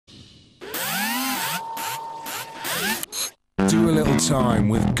Do a little time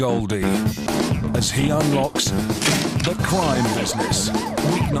with Goldie as he unlocks the crime business.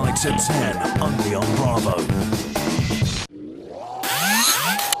 Weeknights at 10, only on Bravo.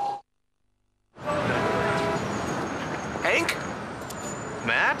 Hank?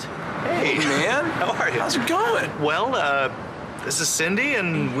 Matt? Hey. Man. How are you? How's it going? Well, this is Cindy,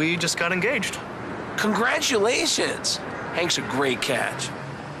 and we just got engaged. Congratulations. Hank's a great catch.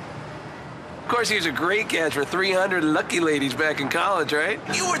 Of course, he was a great catch for 300 lucky ladies back in college, right?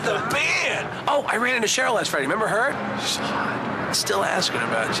 You were the man. Oh, I ran into Cheryl last Friday. Remember her? She's hot. Still asking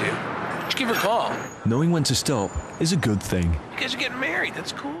about you. Just give her a call. Knowing when to stop is a good thing. You guys are getting married.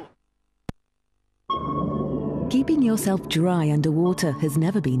 That's cool. Keeping yourself dry underwater has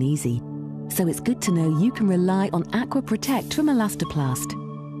never been easy, so it's good to know you can rely on Aqua Protect from Elastoplast.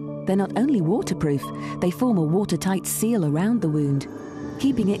 They're not only waterproof, they form a watertight seal around the wound,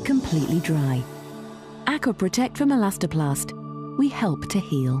 keeping it completely dry. Aqua Protect from Elastoplast. We help to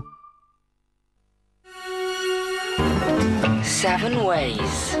heal. 7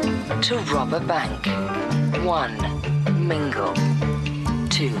 ways to rob a bank. 1. Mingle.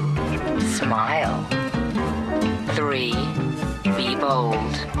 2. Smile. 3. Be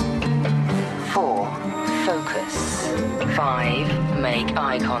bold. 4. Focus. 5. Make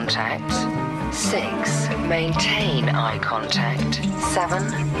eye contact. 6. Maintain eye contact.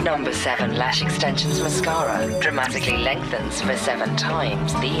 7. Number 7 Lash Extensions Mascara dramatically lengthens for 7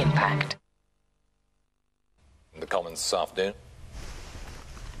 times the impact. The Commons this afternoon.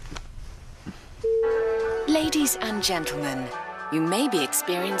 Ladies and gentlemen, you may be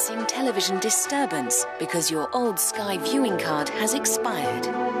experiencing television disturbance because your old Sky viewing card has expired.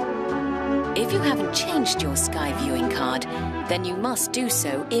 If you haven't changed your Sky viewing card, then you must do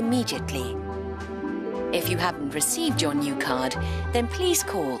so immediately. If you haven't received your new card, then please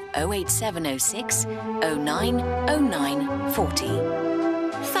call 08706 090940.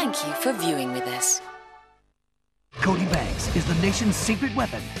 Thank you for viewing with us. Cody Banks is the nation's secret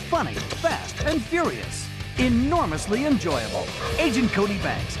weapon. Funny, fast, and furious. Enormously enjoyable. Agent Cody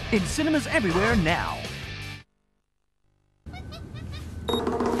Banks in cinemas everywhere now.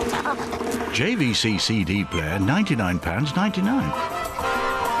 JVC CD player, £99.99.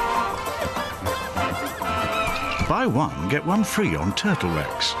 Buy one, get one free on Turtle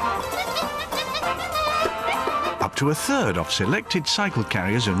Rex. Up to a third off selected cycle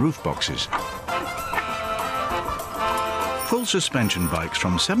carriers and roof boxes. Full suspension bikes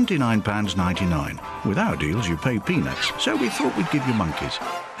from £79.99. With our deals, you pay peanuts, so we thought we'd give you monkeys.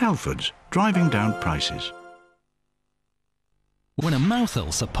 Halfords, driving down prices. When a mouth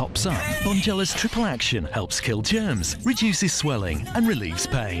ulcer pops up, Bongella's triple action helps kill germs, reduces swelling and relieves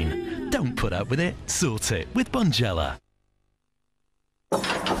pain. Don't put up with it, sort it with Bongella.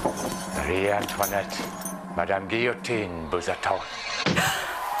 Marie Antoinette, Madame Guillotine vous attend.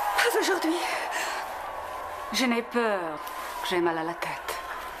 Pas aujourd'hui. Je n'ai peur. J'ai mal à la tête.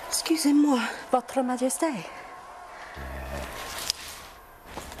 Excusez-moi, Votre Majesté.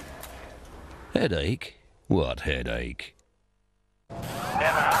 Headache? What headache?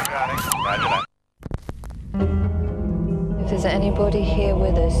 If there's anybody here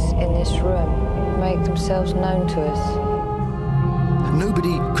with us in this room, make themselves known to us.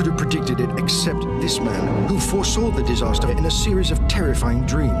 Nobody could have predicted it except this man, who foresaw the disaster in a series of terrifying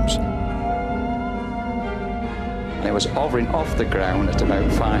dreams. It was hovering off the ground at about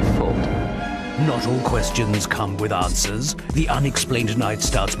 5 foot. Not all questions come with answers. The Unexplained Night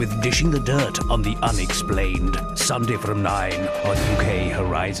starts with dishing the dirt on the unexplained. Sunday from 9 on UK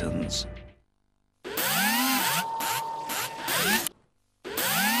Horizons.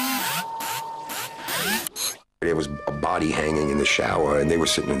 There was a body hanging in the shower, and they were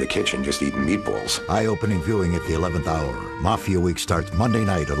sitting in the kitchen just eating meatballs. Eye-opening viewing at the 11th hour. Mafia Week starts Monday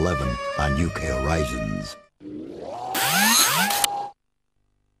night at 11 on UK Horizons.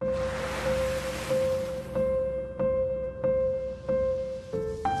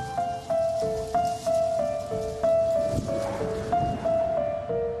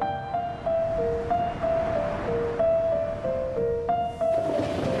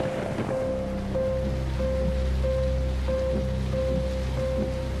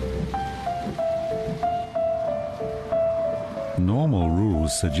 Normal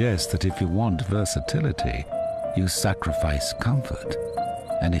rules suggest that if you want versatility, you sacrifice comfort.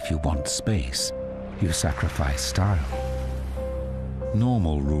 And if you want space, you sacrifice style.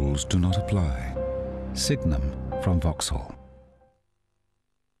 Normal rules do not apply. Signum from Vauxhall.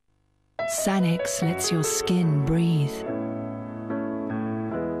 Sanex lets your skin breathe.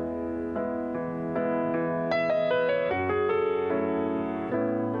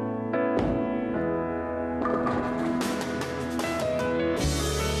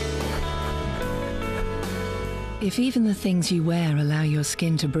 If even the things you wear allow your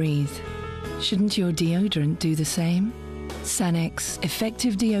skin to breathe, shouldn't your deodorant do the same? Sanex,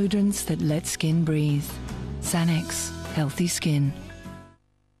 effective deodorants that let skin breathe. Sanex, healthy skin.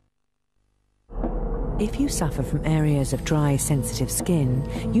 If you suffer from areas of dry, sensitive skin,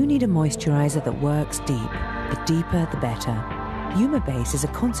 you need a moisturiser that works deep. The deeper, the better. Base is a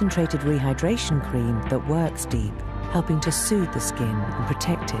concentrated rehydration cream that works deep, helping to soothe the skin and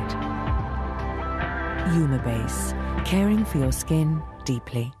protect it. Base, caring for your skin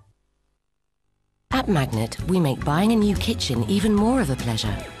deeply. At Magnet, we make buying a new kitchen even more of a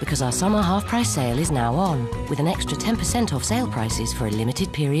pleasure because our summer half-price sale is now on, with an extra 10% off sale prices for a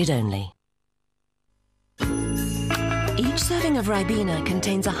limited period only. Each serving of Ribena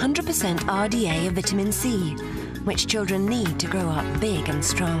contains 100% RDA of vitamin C, which children need to grow up big and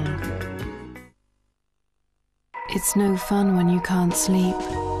strong. It's no fun when you can't sleep,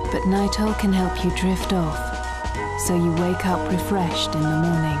 but Nighthole can help you drift off, so you wake up refreshed in the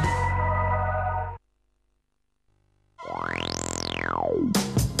morning.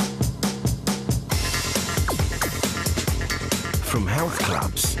 From health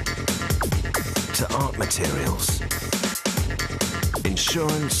clubs to art materials,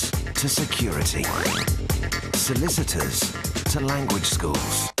 insurance to security, solicitors to language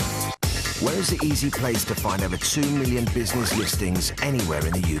schools. Where's the easy place to find over 2 million business listings anywhere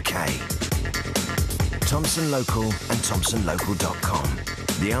in the UK? Thomson Local and ThomsonLocal.com.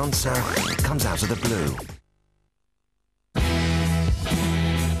 The answer comes out of the blue.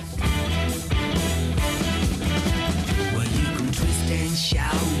 Well, you can twist and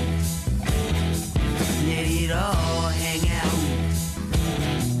shout, let it all hang out.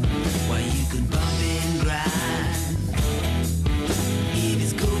 Well, you can bump and grind, if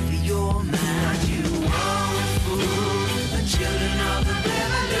it's good for your mind. You won't fool the children of the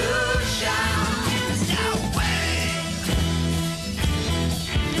revolution. No way.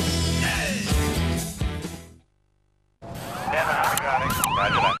 Hey.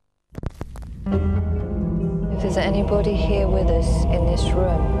 If there's anybody here with us in this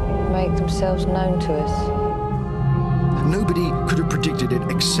room, make themselves known to us. Nobody could have predicted it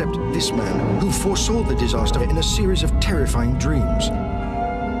except this man, who foresaw the disaster in a series of terrifying dreams.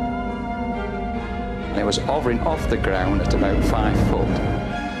 It was hovering off the ground at about 5 foot.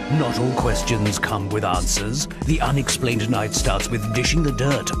 Not all questions come with answers. The Unexplained Night starts with Dishing the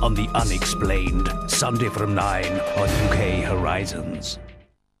Dirt on The Unexplained, Sunday from 9 on UK Horizons.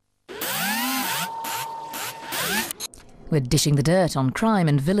 We're dishing the dirt on crime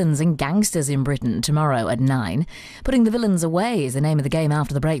and villains and gangsters in Britain tomorrow at 9. Putting the villains away is the name of the game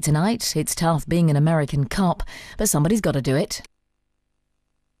after the break tonight. It's tough being an American cop, but somebody's got to do it.